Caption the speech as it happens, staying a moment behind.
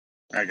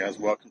All right, guys,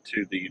 welcome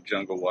to the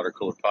Jungle Water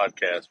Cooler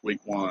Podcast. Week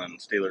one,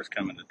 Steelers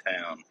coming to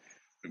town.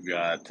 We've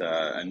got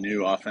a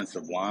new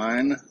offensive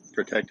line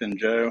protecting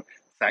Joe.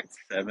 Sacked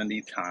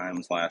 70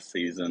 times last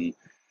season.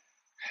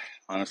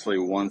 Honestly,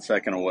 1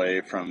 second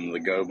away from the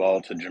go ball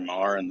to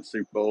Jamar in the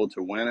Super Bowl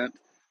to win it.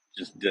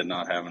 Just did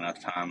not have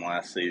enough time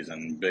last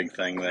season. Big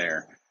thing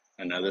there.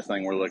 Another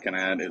thing we're looking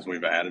at is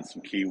we've added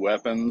some key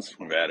weapons.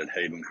 We've added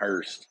Hayden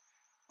Hurst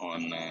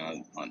on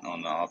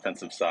the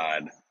offensive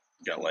side.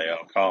 We've got Lael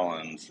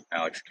Collins,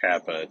 Alex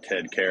Kappa,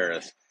 Ted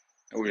Karras.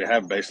 We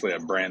have basically a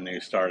brand new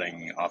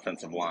starting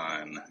offensive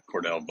line.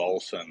 Cordell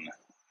Bolson,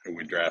 who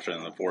we drafted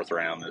in the fourth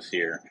round this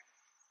year.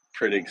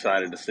 Pretty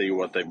excited to see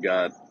what they've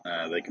got.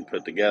 They can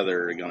put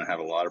together. They're going to have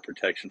a lot of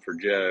protection for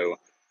Joe,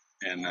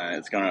 and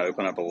it's going to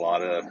open up a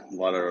lot of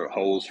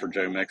holes for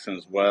Joe Mixon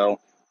as well.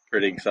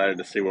 Pretty excited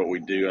to see what we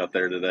do out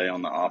there today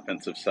on the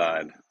offensive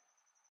side.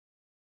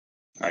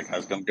 All right,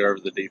 guys, going to go over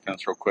the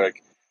defense real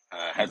quick.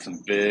 Had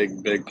some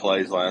big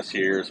plays last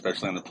year,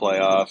 especially in the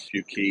playoffs.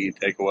 Few key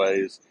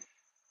takeaways.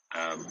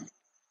 Um,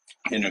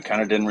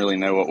 kind of didn't really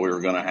know what we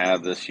were going to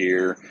have this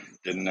year.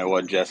 Didn't know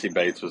what Jesse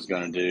Bates was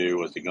going to do.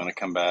 Was he going to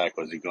come back?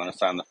 Was he going to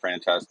sign the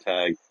franchise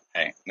tag?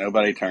 Hey,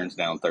 nobody turns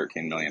down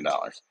 $13 million.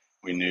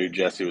 We knew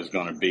Jesse was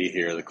going to be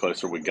here the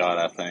closer we got,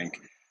 I think.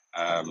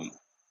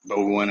 But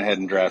we went ahead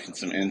and drafted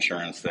some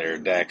insurance there.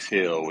 Dax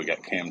Hill. We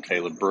got Cam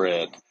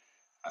Taylor-Britt.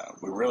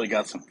 We really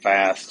got some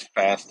fast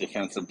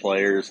defensive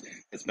players.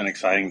 It's been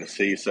exciting to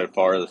see so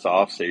far this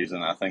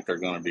offseason. I think they're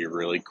going to be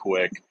really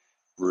quick,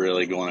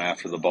 really going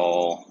after the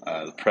ball.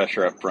 The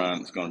pressure up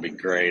front is going to be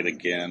great.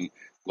 Again,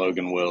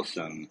 Logan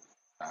Wilson,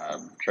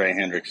 Trey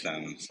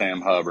Hendrickson,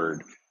 Sam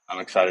Hubbard. I'm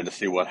excited to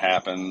see what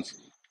happens.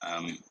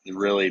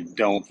 Really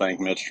don't think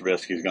Mitch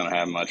Trubisky is going to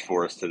have much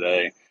for us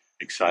today.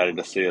 Excited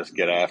to see us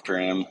get after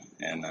him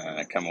and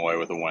come away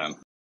with a win.